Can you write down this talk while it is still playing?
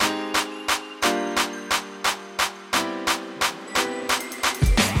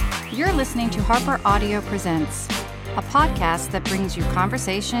You're listening to Harper Audio Presents, a podcast that brings you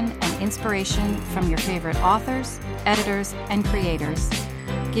conversation and inspiration from your favorite authors, editors, and creators,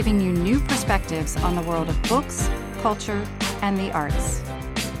 giving you new perspectives on the world of books, culture, and the arts.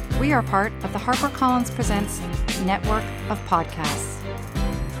 We are part of the HarperCollins Presents network of podcasts.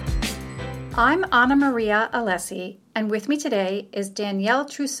 I'm Anna Maria Alessi, and with me today is Danielle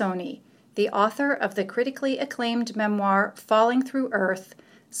Trussoni, the author of the critically acclaimed memoir Falling Through Earth,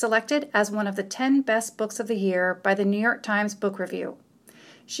 selected as one of the 10 best books of the year by the New York Times Book Review.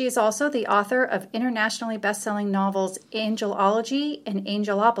 She is also the author of internationally best-selling novels Angelology and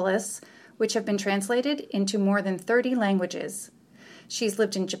Angelopolis, which have been translated into more than 30 languages. She's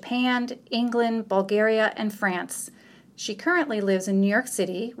lived in Japan, England, Bulgaria, and France. She currently lives in New York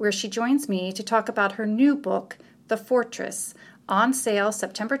City, where she joins me to talk about her new book, The Fortress, on sale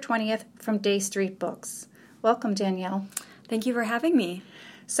September 20th from Day Street Books. Welcome, Danielle. Thank you for having me.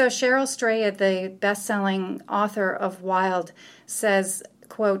 So Cheryl Strayed, the best-selling author of Wild, says,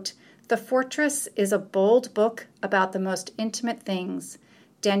 quote, "The Fortress is a bold book about the most intimate things.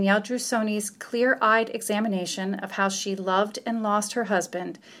 Danielle Trussoni's clear-eyed examination of how she loved and lost her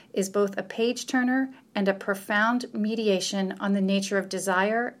husband is both a page-turner and a profound mediation on the nature of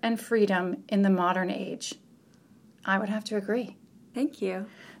desire and freedom in the modern age." I would have to agree. Thank you.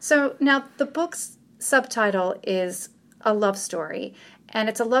 So now the book's subtitle is A Love Story, and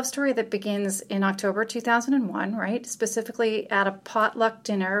it's a love story that begins in October 2001, right? Specifically at a potluck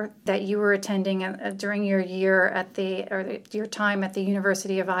dinner that you were attending during your year at your time at the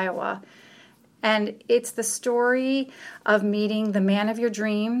University of Iowa. And it's the story of meeting the man of your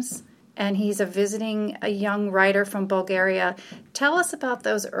dreams, and he's visiting a young writer from Bulgaria. Tell us about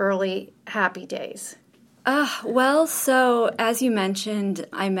those early happy days. So as you mentioned,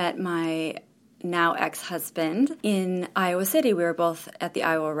 I met my now ex-husband in Iowa City. We were both at the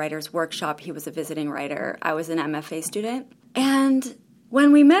Iowa Writers Workshop. He was a visiting writer. I was an MFA student. And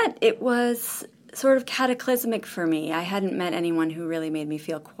when we met, it was sort of cataclysmic for me. I hadn't met anyone who really made me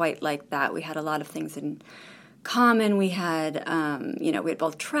feel quite like that. We had a lot of things in common. We had, we had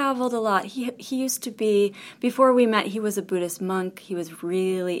both traveled a lot. He used to be, before we met, he was a Buddhist monk. He was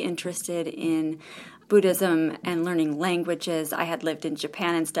really interested in Buddhism and learning languages. I had lived in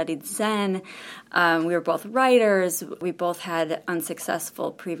Japan and studied Zen. We were both writers. We both had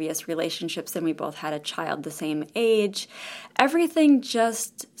unsuccessful previous relationships, and we both had a child the same age. Everything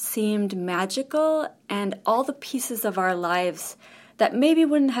just seemed magical, and all the pieces of our lives that maybe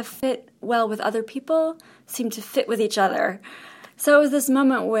wouldn't have fit well with other people seemed to fit with each other. So it was this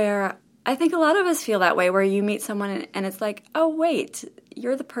moment where I think a lot of us feel that way, where you meet someone and it's like, oh, wait,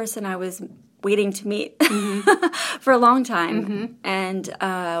 you're the person I was waiting to meet for a long time. Mm-hmm.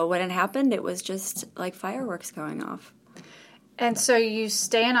 And when it happened, it was just like fireworks going off. And so you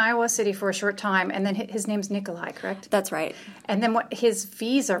stay in Iowa City for a short time, and then his name's Nikolai, correct? That's right. And then his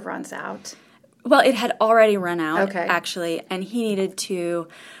visa runs out. Well, it had already run out, actually, and he needed to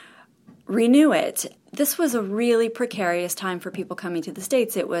renew it. This was a really precarious time for people coming to the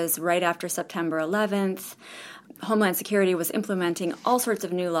States. It was right after September 11th. Homeland Security was implementing all sorts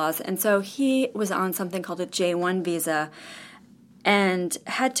of new laws, and so he was on something called a J-1 visa and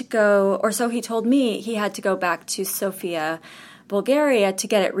had to go, or so he told me, he had to go back to Sofia, Bulgaria to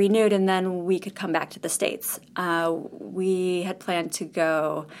get it renewed, and then we could come back to the States. We had planned to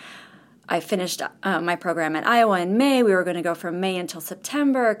go. I finished my program at Iowa in May. We were going to go from May until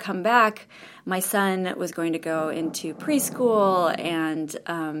September, come back. My son was going to go into preschool, and,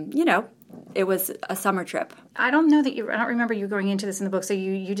 it was a summer trip. I don't remember you going into this in the book. So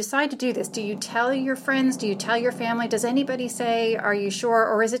you decide to do this. Do you tell your friends? Do you tell your family? Does anybody say, are you sure?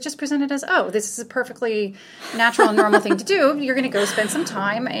 Or is it just presented as, oh, this is a perfectly natural and normal thing to do. You're going to go spend some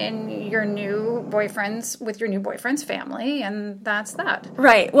time with your new boyfriend's family, and that's that.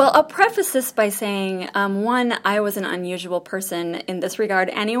 Right. Well, I'll preface this by saying, one, I was an unusual person in this regard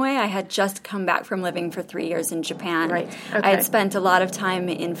anyway. I had just come back from living for 3 years in Japan. Right. Okay. I had spent a lot of time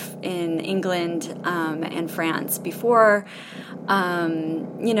in England and France before,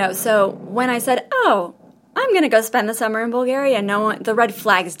 so when I said, oh, I'm going to go spend the summer in Bulgaria, the red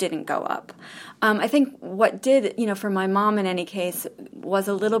flags didn't go up. I think what did, for my mom in any case, was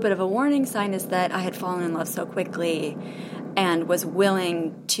a little bit of a warning sign is that I had fallen in love so quickly and was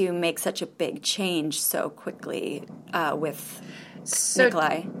willing to make such a big change so quickly with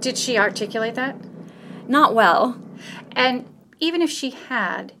Nikolai. Did she articulate that? Not well. And even if she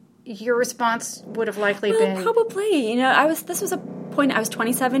had, your response would have likely been... Probably. This was a point, I was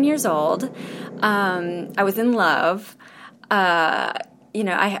 27 years old. I was in love.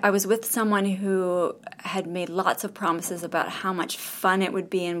 I was with someone who had made lots of promises about how much fun it would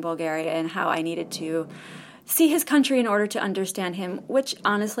be in Bulgaria and how I needed to see his country in order to understand him, which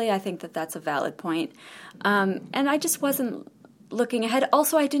honestly, I think that that's a valid point. And I just wasn't looking ahead.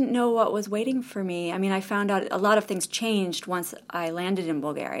 Also, I didn't know what was waiting for me. I mean, I found out a lot of things changed once I landed in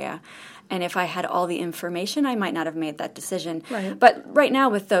Bulgaria. And if I had all the information, I might not have made that decision. Right. But right now,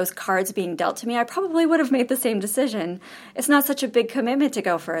 with those cards being dealt to me, I probably would have made the same decision. It's not such a big commitment to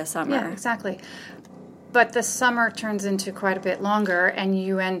go for a summer. Yeah, exactly. But the summer turns into quite a bit longer, and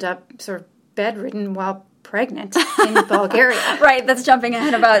you end up sort of bedridden while pregnant in Bulgaria. Right, that's jumping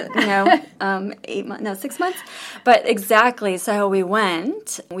ahead about, 6 months. But exactly, so we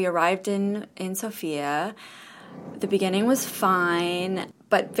went. We arrived in Sofia. The beginning was fine,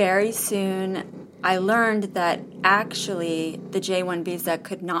 but very soon I learned that actually the J-1 visa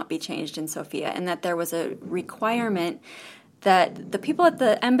could not be changed in Sofia, and that there was a requirement that the people at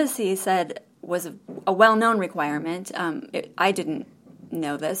the embassy said was a well-known requirement. I didn't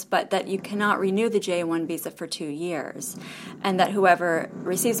know this, but that you cannot renew the J-1 visa for 2 years, and that whoever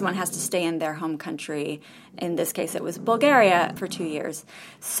receives one has to stay in their home country. In this case, it was Bulgaria for 2 years.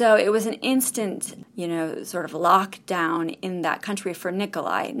 So it was an instant, sort of lockdown in that country for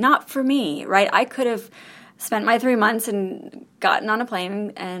Nikolai, not for me, right? I could have spent my 3 months and gotten on a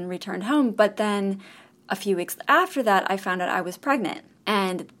plane and returned home, but then a few weeks after that, I found out I was pregnant.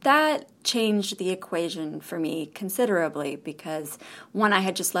 And that changed the equation for me considerably because, one, I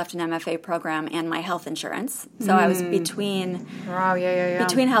had just left an MFA program and my health insurance. So I was between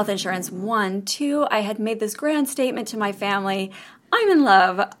between health insurance. 1, 2, I had made this grand statement to my family, I'm in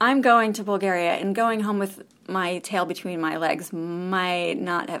love, I'm going to Bulgaria, and going home with my tail between my legs might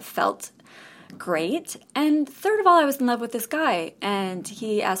not have felt great. And third of all, I was in love with this guy, and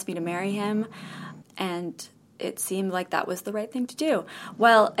he asked me to marry him, and it seemed like that was the right thing to do.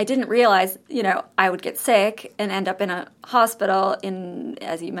 Well, I didn't realize, I would get sick and end up in a hospital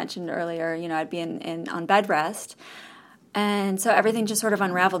as you mentioned earlier, I'd be on bed rest. And so everything just sort of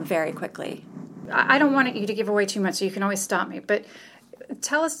unraveled very quickly. I don't want you to give away too much, so you can always stop me. But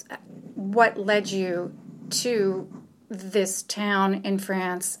tell us what led you to this town in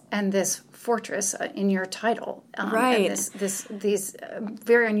France and this fortress in your title, right? And these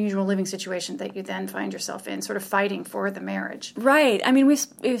very unusual living situation that you then find yourself in, sort of fighting for the marriage. Right. I mean,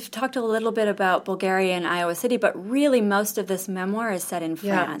 we've talked a little bit about Bulgaria and Iowa City, but really most of this memoir is set in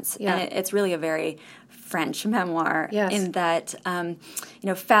France, and it's really a very French memoir. Yes. In that,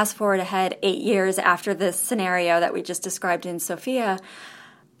 fast forward ahead 8 years after this scenario that we just described in Sofia,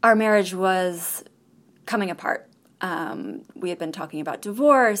 our marriage was coming apart. We had been talking about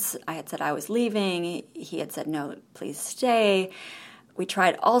divorce. I had said I was leaving. He had said, no, please stay. We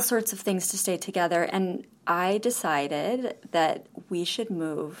tried all sorts of things to stay together, and I decided that we should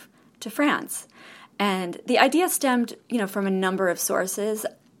move to France. And the idea stemmed, from a number of sources.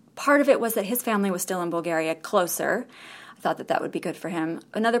 Part of it was that his family was still in Bulgaria, closer. I thought that would be good for him.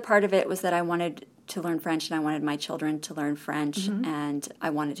 Another part of it was that I wanted to learn French, and I wanted my children to learn French, and I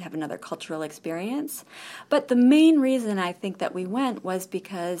wanted to have another cultural experience. But the main reason I think that we went was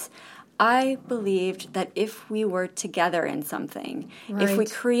because I believed that if we were together in something, if we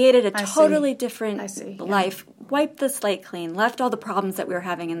created a totally different life, wiped the slate clean, left all the problems that we were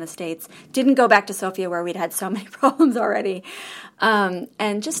having in the States, didn't go back to Sofia where we'd had so many problems already,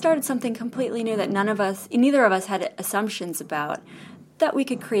 and just started something completely new that neither of us had assumptions about, that we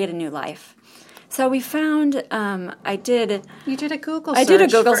could create a new life. So we found, You did a Google search. I did a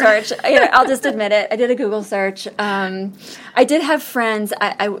Google search. I'll just admit it. I did a Google search. I did have friends,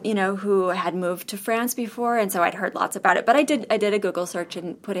 who had moved to France before, and so I'd heard lots about it. But I did a Google search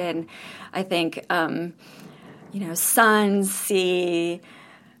and put in, I think, sun, sea,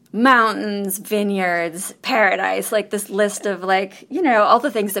 mountains, vineyards, paradise, like this list of all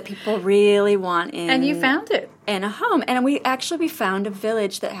the things that people really want in. And you found it. In a home. And we found a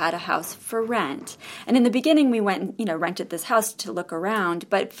village that had a house for rent. And in the beginning we went and, rented this house to look around,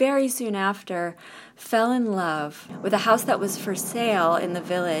 but very soon after fell in love with a house that was for sale in the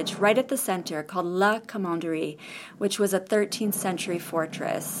village right at the center called La Commanderie, which was a 13th century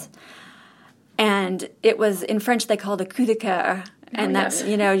fortress. And it was, in French they called a coup de coeur. And that's,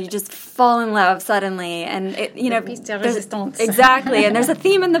 you just fall in love suddenly. And, piece de resistance. Exactly. And there's a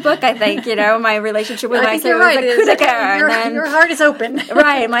theme in the book, I think, my relationship with my son was a coup de coeur. Your heart is open.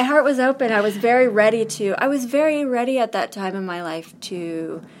 Right. My heart was open. I was very ready at that time in my life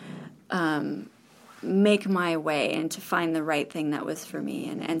to make my way and to find the right thing that was for me.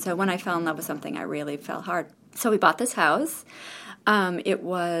 And so when I fell in love with something, I really fell hard. So we bought this house. It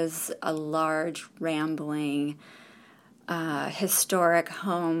was a large, rambling historic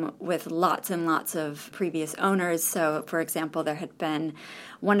home with lots and lots of previous owners. So, for example, there had been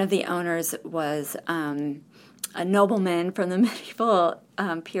one of the owners was a nobleman from the medieval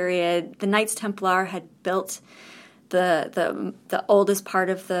period. The Knights Templar had built the oldest part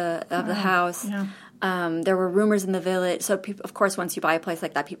of the house. Yeah. There were rumors in the village. So, people, of course, once you buy a place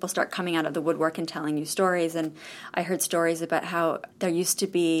like that, people start coming out of the woodwork and telling you stories. And I heard stories about how there used to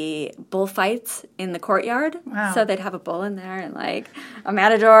be bullfights in the courtyard. Wow. So they'd have a bull in there and like a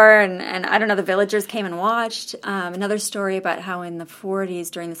matador. And I don't know, the villagers came and watched. Another story about how in the 40s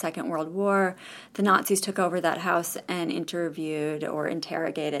during the Second World War, the Nazis took over that house and interviewed or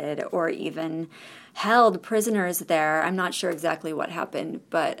interrogated or even held prisoners there. I'm not sure exactly what happened,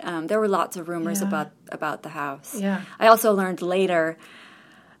 but there were lots of rumors about the house. Yeah. I also learned later,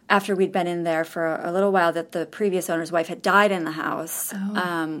 after we'd been in there for a little while, that the previous owner's wife had died in the house,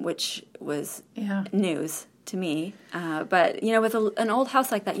 which was news to me. But, you know, with an old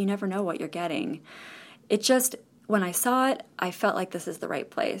house like that, you never know what you're getting. It just, when I saw it, I felt like this is the right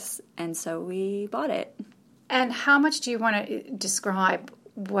place. And so we bought it. And how much do you want to describe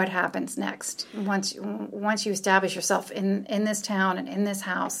what happens next once you establish yourself in this town and in this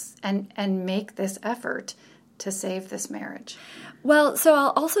house and make this effort to save this marriage? Well, so I'll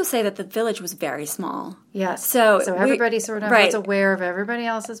also say that the village was very small. Yes. So everybody sort of was aware of everybody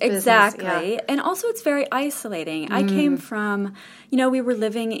else's business. Exactly. Yeah. And also it's very isolating. I came from, we were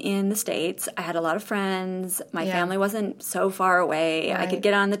living in the States. I had a lot of friends. My family wasn't so far away. Right. I could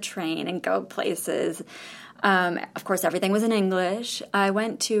get on the train and go places. Of course, everything was in English. I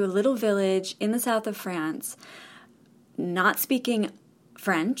went to a little village in the south of France, not speaking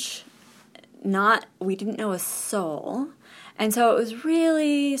French. We didn't know a soul. And so it was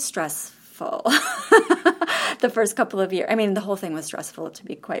really stressful the first couple of years. I mean, the whole thing was stressful, to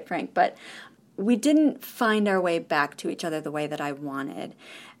be quite frank. But we didn't find our way back to each other the way that I wanted.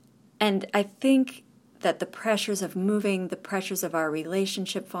 And I think that the pressures of moving, the pressures of our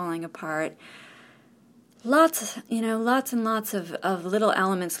relationship falling apart, lots and lots of little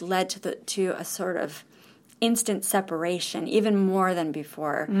elements led to a sort of instant separation, even more than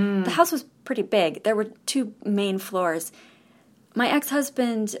before. The house was pretty big. There were 2 main floors. My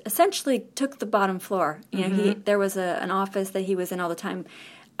ex-husband essentially took the bottom floor. There was an office that he was in all the time.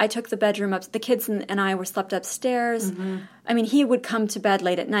 I took the bedroom up. The kids and I were slept upstairs. I mean, he would come to bed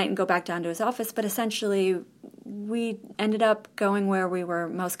late at night and go back down to his office, but essentially we ended up going where we were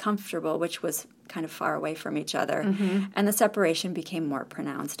most comfortable, which was kind of far away from each other. And the separation became more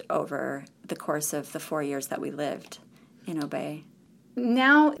pronounced over the course of the 4 years that we lived in Obey.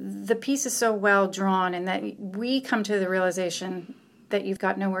 Now the piece is so well drawn, and that we come to the realization that you've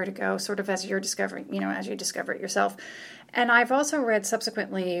got nowhere to go, sort of as you're discovering, as you discover it yourself. And I've also read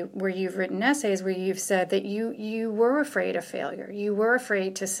subsequently where you've written essays where you've said that you were afraid of failure. You were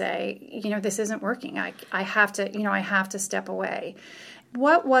afraid to say, this isn't working. I have to step away.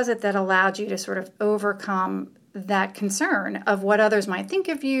 What was it that allowed you to sort of overcome that concern of what others might think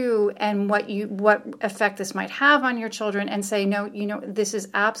of you and what effect this might have on your children, and say, no, this is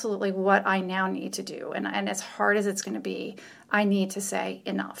absolutely what I now need to do. And as hard as it's going to be, I need to say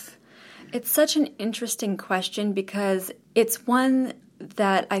enough. It's such an interesting question because it's one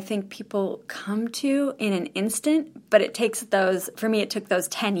that I think people come to in an instant, but it took those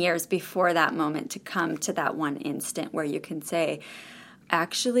 10 years before that moment to come to that one instant where you can say,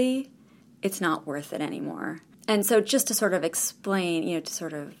 actually, it's not worth it anymore. And so just to sort of explain, to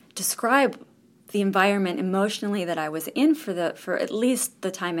sort of describe the environment emotionally that I was in for at least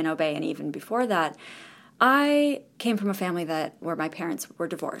the time in Obey and even before that, I came from a family where my parents were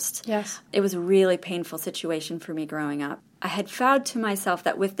divorced. Yes. It was a really painful situation for me growing up. I had vowed to myself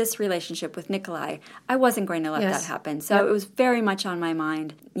that with this relationship with Nikolai, I wasn't going to let that happen. So it was very much on my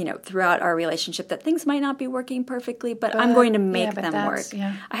mind, throughout our relationship that things might not be working perfectly, but I'm going to make them work.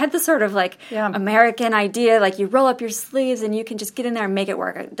 Yeah. I had this sort of American idea, like you roll up your sleeves and you can just get in there and make it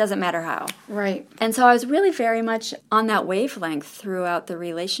work. It doesn't matter how. Right. And so I was really very much on that wavelength throughout the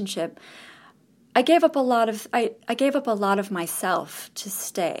relationship. I gave up a lot of myself to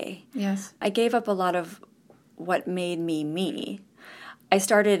stay. Yes. I gave up a lot of what made me me. I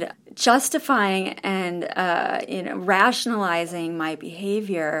started justifying and rationalizing my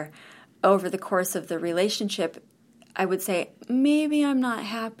behavior over the course of the relationship. I would say, maybe I'm not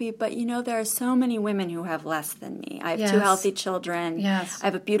happy, but there are so many women who have less than me. I have 2 healthy children. Yes. I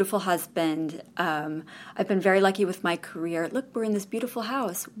have a beautiful husband. I've been very lucky with my career. Look, we're in this beautiful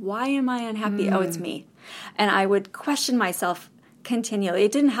house. Why am I unhappy? Oh, it's me. And I would question myself continually.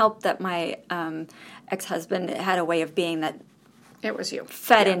 It didn't help that my ex-husband had a way of being that It was you.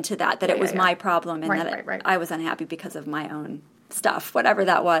 fed into that it was my problem and Right. I was unhappy because of my own stuff, whatever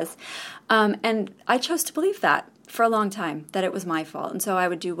that was. And I chose to believe that for a long time, that it was my fault. And so I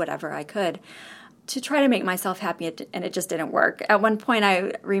would do whatever I could to try to make myself happy, and it just didn't work. At one point,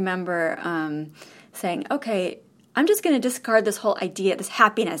 I remember saying, okay, I'm just going to discard this whole idea, this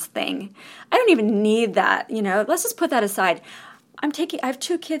happiness thing. I don't even need that, let's just put that aside. I have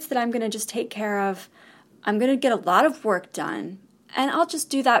 2 kids that I'm going to just take care of. I'm going to get a lot of work done. And I'll just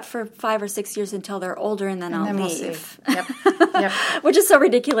do that for 5 or 6 years until they're older, and then I'll leave. We'll see. Yep. Which is so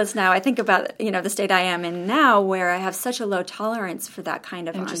ridiculous now. I think about, the state I am in now, where I have such a low tolerance for that kind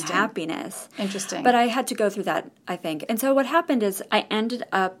of unhappiness. Interesting. But I had to go through that, I think. And so what happened is I ended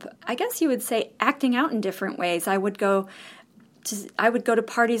up, I guess you would say, acting out in different ways. I would go to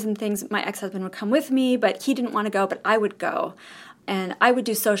parties and things. My ex-husband would come with me, but he didn't want to go, but I would go. And I would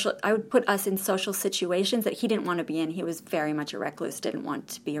put us in social situations that he didn't want to be in. He was very much a recluse, didn't want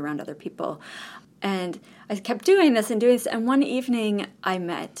to be around other people. And I kept doing this. And one evening I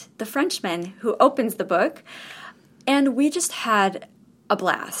met the Frenchman who opens the book, and we just had a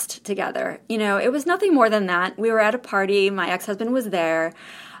blast together. It was nothing more than that. We were at a party. My ex-husband was there.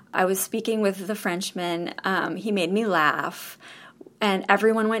 I was speaking with the Frenchman. He made me laugh. And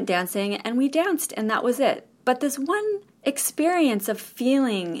everyone went dancing, and we danced, and that was it. But this one experience of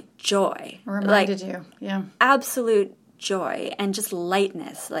feeling joy reminded you, absolute joy and just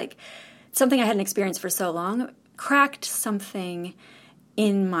lightness, like something I hadn't experienced for so long, cracked something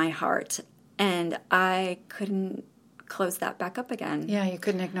in my heart, and I couldn't close that back up again. Yeah, you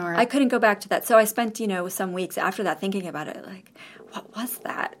couldn't ignore it. I couldn't go back to that. So I spent some weeks after that thinking about it, like, what was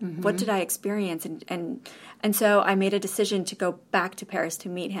that? Mm-hmm. What did I experience? And so I made a decision to go back to Paris to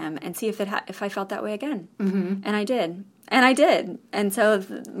meet him and see if I felt that way again. Mm-hmm. And I did. And so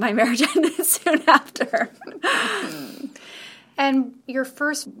my marriage ended soon after. And your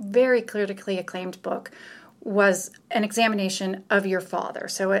first very critically acclaimed book was an examination of your father.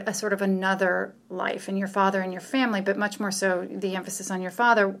 So a sort of another life in your father and your family, but much more so the emphasis on your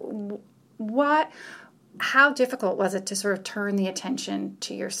father. How difficult was it to sort of turn the attention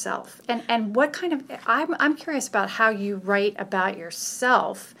to yourself? And what kind of, I'm curious about how you write about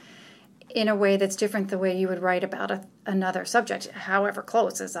yourself in a way that's different the way you would write about another subject, however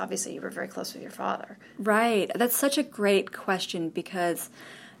close, as obviously you were very close with your father. Right. That's such a great question, because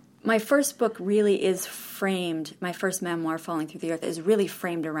my first book really is framed, my first memoir, Falling Through the Earth, is really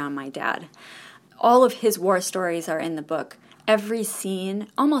framed around my dad. All of his war stories are in the book.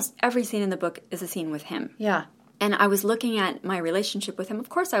 Almost every scene in the book is a scene with him. Yeah. And I was looking at my relationship with him. Of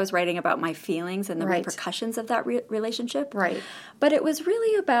course, I was writing about my feelings and the repercussions of that relationship. Right. But it was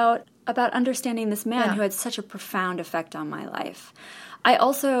really about understanding this man who had such a profound effect on my life. I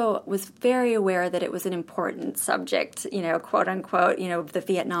also was very aware that it was an important subject, quote unquote, the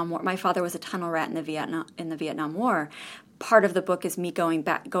Vietnam War. My father was a tunnel rat in the Vietnam War. Part of the book is me going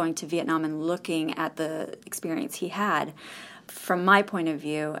to Vietnam and looking at the experience he had from my point of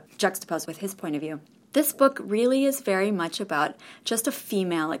view, juxtaposed with his point of view. This book really is very much about just a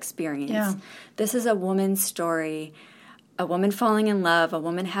female experience. Yeah. This is a woman's story, a woman falling in love, a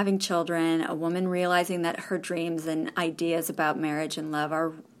woman having children, a woman realizing that her dreams and ideas about marriage and love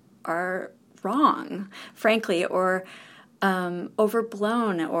are wrong, frankly, or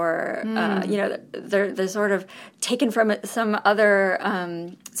overblown, or they're sort of taken from some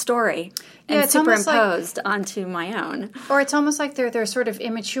other story and superimposed onto my own. Or it's almost like they're sort of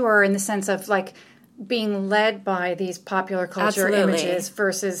immature in the sense of like being led by these popular culture images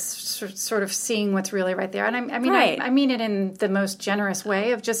versus sort of seeing what's really right there. And I mean it in the most generous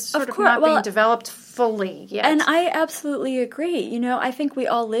way of just sort of not being developed fully yet. And I absolutely agree. I think we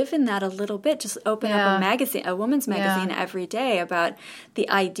all live in that a little bit. Just open up a magazine, a woman's magazine every day about the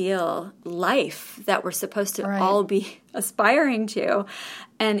ideal life that we're supposed to all be aspiring to.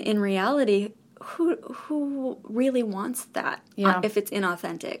 And in reality, who really wants that if it's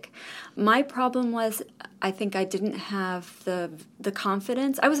inauthentic? My problem was I think I didn't have the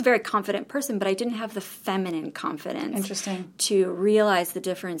confidence. I was a very confident person, but I didn't have the feminine confidence to realize the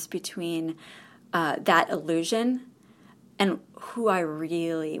difference between that illusion and who I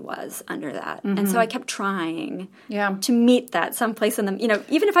really was under that. Mm-hmm. And so I kept trying to meet that someplace in the,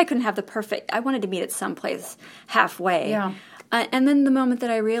 even if I couldn't have the perfect, I wanted to meet it someplace halfway. Yeah. And then the moment that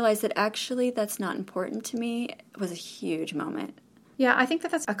I realized that actually that's not important to me was a huge moment. Yeah, I think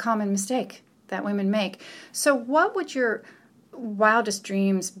that's a common mistake that women make. So what would your wildest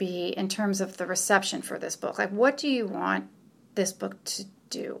dreams be in terms of the reception for this book? Like, what do you want this book to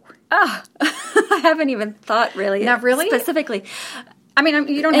do? I haven't even thought really. Not really? Specifically. I mean,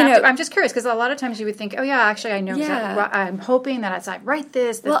 you don't have to. I'm just curious because a lot of times you would think, oh, yeah, actually, I know exactly. I'm hoping that as I write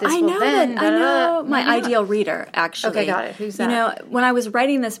this, that this will then. I know my ideal reader, actually. Okay, got it. Who's that? You know, when I was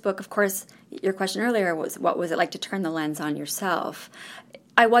writing this book, of course, your question earlier was, what was it like to turn the lens on yourself?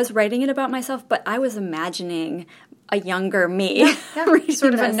 I was writing it about myself, but I was imagining a younger me. Yeah.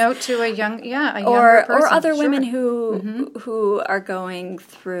 Sort of a note to a younger person. Or other women who are going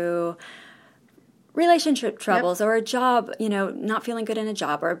through relationship troubles or a job, not feeling good in a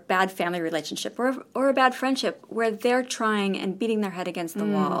job, or a bad family relationship, or a bad friendship, where they're trying and beating their head against the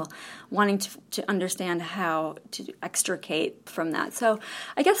wall, wanting to understand how to extricate from that. So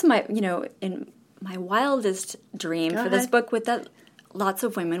I guess in my wildest dream for this book would that lots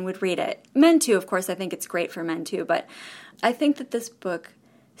of women would read it. Men too, of course. I think it's great for men too, but I think that this book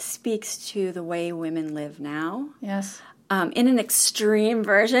speaks to the way women live now. Yes. In an extreme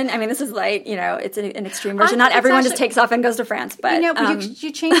version. I mean, this is like, it's an extreme version. Not everyone just takes off and goes to France. But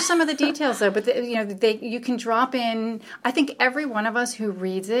you change some of the details, though. But, you can drop in. I think every one of us who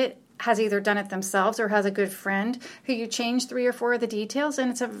reads it has either done it themselves or has a good friend who you change 3 or 4 of the details,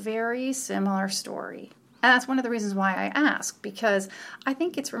 and it's a very similar story. And that's one of the reasons why I ask, because I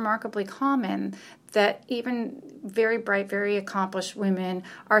think it's remarkably common that even very bright, very accomplished women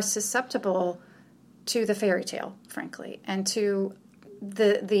are susceptible to the fairy tale, frankly, and to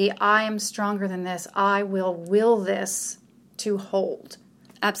the I am stronger than this, I will this to hold.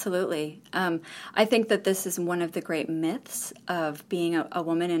 Absolutely. I think that this is one of the great myths of being a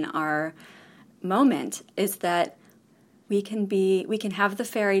woman in our moment, is that we can have the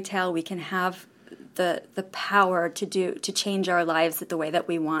fairy tale, we can have the power to change our lives the way that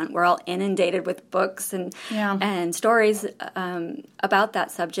we want. We're all inundated with books and stories about that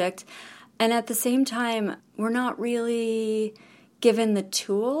subject. And at the same time, we're not really given the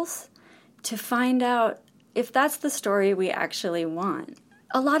tools to find out if that's the story we actually want.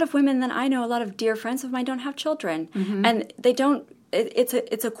 A lot of women that I know, a lot of dear friends of mine, don't have children. Mm-hmm. And they don't,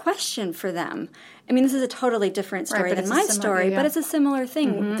 it's a question for them. I mean, this is a totally different story than my story, but it's a similar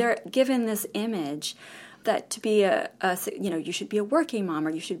thing. Mm-hmm. They're given this image that to be you should be a working mom,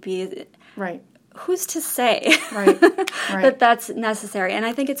 or you should be... Right. Who's to say that that's necessary? And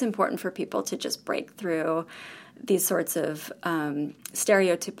I think it's important for people to just break through these sorts of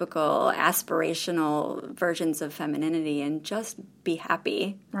stereotypical, aspirational versions of femininity and just be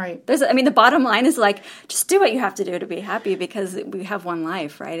happy. Right. The bottom line is just do what you have to do to be happy, because we have one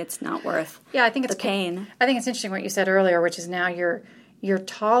life, right? It's not worth the pain. I think it's interesting what you said earlier, which is now your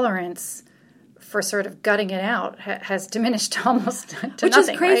tolerance for sort of gutting it out has diminished almost to nothing. Which is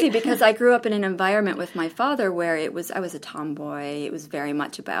crazy, right? Because I grew up in an environment with my father where I was a tomboy. It was very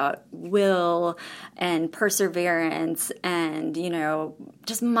much about will and perseverance and,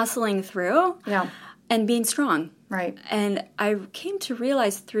 just muscling through and being strong. Right. And I came to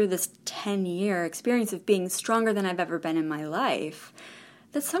realize through this 10-year experience of being stronger than I've ever been in my life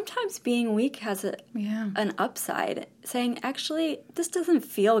that sometimes being weak has an upside, saying, actually, this doesn't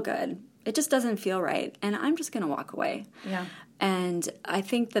feel good. It just doesn't feel right, and I'm just going to walk away. Yeah. And I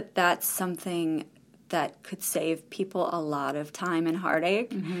think that that's something that could save people a lot of time and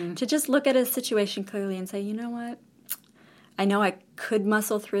heartache, to just look at a situation clearly and say, you know what? I know I could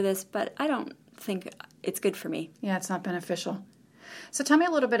muscle through this, but I don't think it's good for me. Yeah, it's not beneficial. So tell me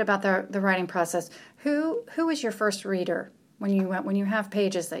a little bit about the writing process. Who was your first reader when you have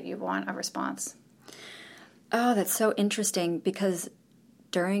pages that you want a response? Oh, that's so interesting, because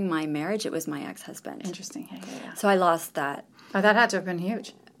during my marriage, it was my ex-husband. Interesting. Yeah. So I lost that. Oh, that had to have been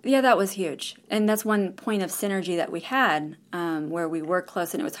huge. Yeah, that was huge. And that's one point of synergy that we had, where we were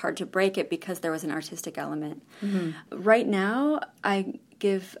close, and it was hard to break it because there was an artistic element. Mm-hmm. Right now, I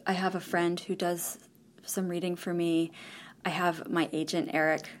have a friend who does some reading for me. I have my agent,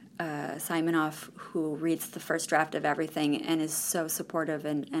 Eric Simonoff, who reads the first draft of everything and is so supportive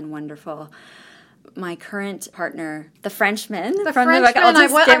and wonderful. My current partner, the Frenchman from the book. I'll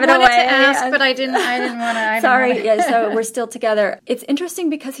just give it away. I wanted to ask, but I didn't want to. Sorry. Yeah, so we're still together. It's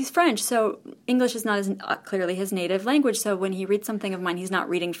interesting because he's French, so English is not as clearly his native language. So when he reads something of mine, he's not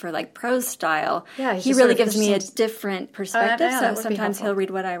reading for prose style. Yeah, he really gives me a different perspective. So sometimes he'll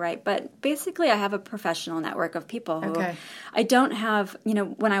read what I write. But basically, I have a professional network of people who I don't have.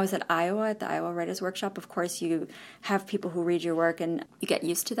 When I was at the Iowa Writers Workshop, of course, you have people who read your work, and you get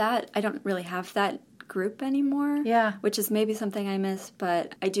used to that. I don't really have that group anymore, which is maybe something I miss,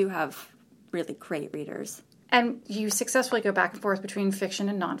 but I do have really great readers. And you successfully go back and forth between fiction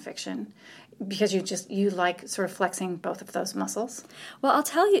and nonfiction. Because you like sort of flexing both of those muscles? Well, I'll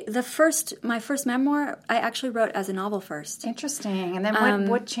tell you, my first memoir, I actually wrote as a novel first. Interesting. And then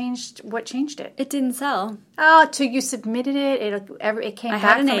what changed it? It didn't sell. Oh, so you submitted it, it came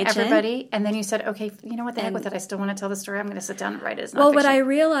back from agent. Everybody, and then you said, okay, you know what, the heck with it, I still want to tell the story, I'm going to sit down and write it as nonfiction. Well, what I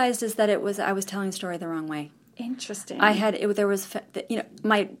realized is that I was telling the story the wrong way. Interesting.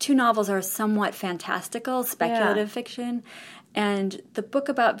 My 2 novels are somewhat fantastical, speculative fiction. And the book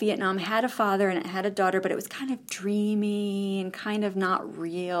about Vietnam had a father and it had a daughter, but it was kind of dreamy and kind of not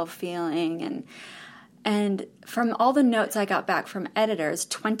real feeling. And from all the notes I got back from editors,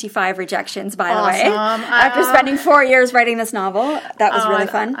 25 rejections, by the way, after spending 4 years writing this novel. That was really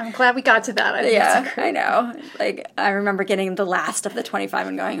fun. I'm glad we got to that. I know. Like, I remember getting the last of the 25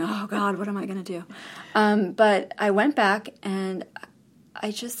 and going, oh, God, what am I going to do? But I went back and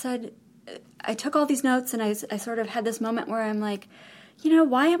I just said, I took all these notes and I sort of had this moment where I'm like,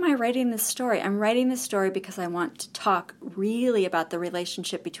 why am I writing this story? I'm writing this story because I want to talk really about the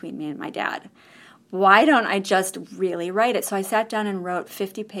relationship between me and my dad. Why don't I just really write it? So I sat down and wrote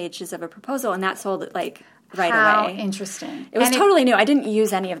 50 pages of a proposal, and that sold it right away. How interesting. It was totally new. I didn't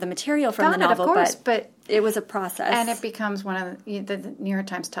use any of the material from the novel, of course, but it was a process. And it becomes one of the New York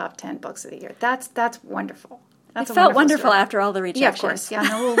Times top 10 books of the year. That's wonderful. It felt wonderful after all the rejections. Yeah, of course. Yeah,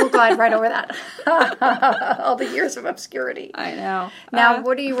 no, we'll glide right over that. All the years of obscurity. I know. Now,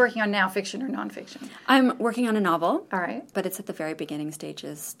 what are you working on now, fiction or nonfiction? I'm working on a novel. All right. But it's at the very beginning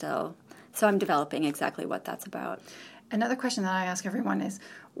stages still. So I'm developing exactly what that's about. Another question that I ask everyone is,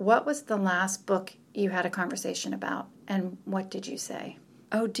 what was the last book you had a conversation about, and what did you say?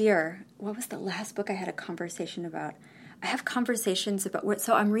 Oh, dear. What was the last book I had a conversation about? I have conversations about...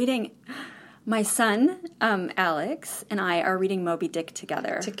 So I'm reading... My son, Alex, and I are reading Moby Dick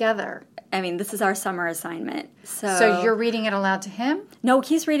together. I mean, this is our summer assignment. So you're reading it aloud to him? No,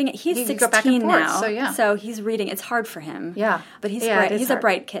 he's reading it. He's 16 go back and forth, now. So he's reading. It's hard for him. Yeah. But he's bright. He's a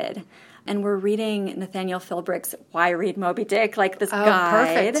bright kid. And we're reading Nathaniel Philbrick's Why Read Moby Dick, like this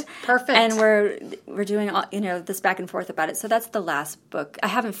guide. Perfect. And we're doing all, this back and forth about it. So that's the last book. I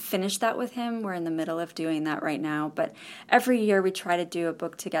haven't finished that with him. We're in the middle of doing that right now. But every year we try to do a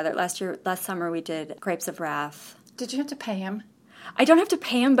book together. Last summer we did Grapes of Wrath. Did you have to pay him? I don't have to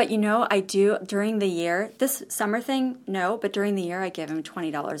pay him, but I do during the year. This summer thing, no, but during the year I give him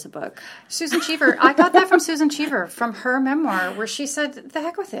 $20 a book. Susan Cheever, I got that from Susan Cheever, from her memoir, where she said, the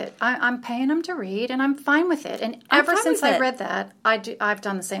heck with it. I'm paying him to read, and I'm fine with it. And ever since I read that, I've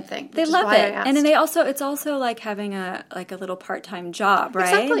done the same thing. They love it. And then it's also like having a little part-time job, right?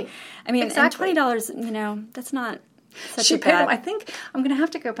 Exactly. I mean, exactly. And $20, that's not... She paid him. I think I'm going to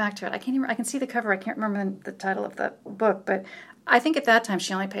have to go back to it. I can see the cover. I can't remember the title of the book, but I think at that time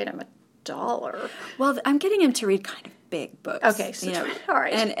she only paid him $1. Well, I'm getting him to read kind of big books. Okay, so all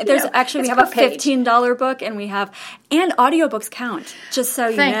right. And there's we have a $15 book, and and audiobooks count. Just so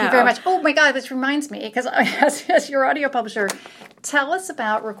you know. Thank you very much. Oh my God, this reminds me, because as your audio publisher, tell us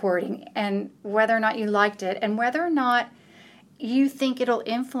about recording and whether or not you liked it, and whether or not you think it'll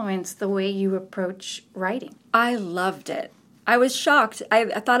influence the way you approach writing. I loved it. I was shocked.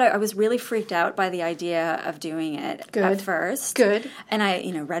 I thought I was really freaked out by the idea of doing it at first. Good. And I,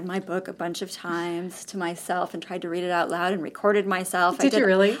 read my book a bunch of times to myself and tried to read it out loud and recorded myself. Did you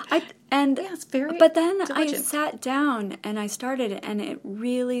really? It's very But then diligent. I sat down and I started, and it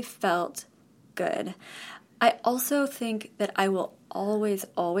really felt good. I also think that I will always,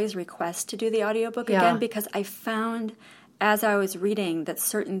 always request to do the audiobook again, because I found... as I was reading, that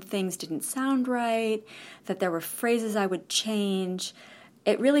certain things didn't sound right, that there were phrases I would change.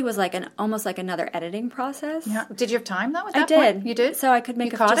 It really was almost like another editing process. Yeah. Did you have time, though, at that point? I did. You did? So I could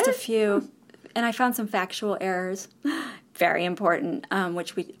make just a few. And I found some factual errors, very important,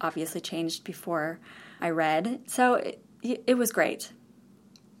 which we obviously changed before I read. So it was great.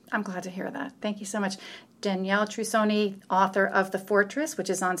 I'm glad to hear that. Thank you so much. Danielle Trussoni, author of The Fortress,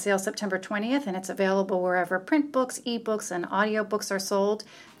 which is on sale September 20th, and it's available wherever print books, ebooks, and audiobooks are sold.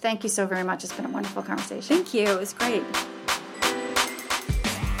 Thank you so very much. It's been a wonderful conversation. Thank you. It was great.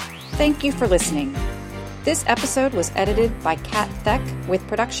 Thank you for listening. This episode was edited by Kat Theck with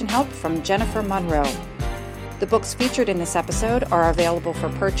production help from Jennifer Monroe. The books featured in this episode are available for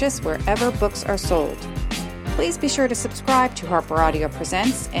purchase wherever books are sold. Please be sure to subscribe to Harper Audio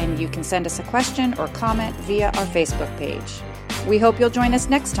Presents, and you can send us a question or comment via our Facebook page. We hope you'll join us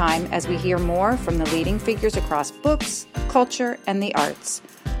next time as we hear more from the leading figures across books, culture, and the arts,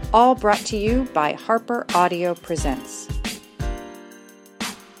 all brought to you by Harper Audio Presents.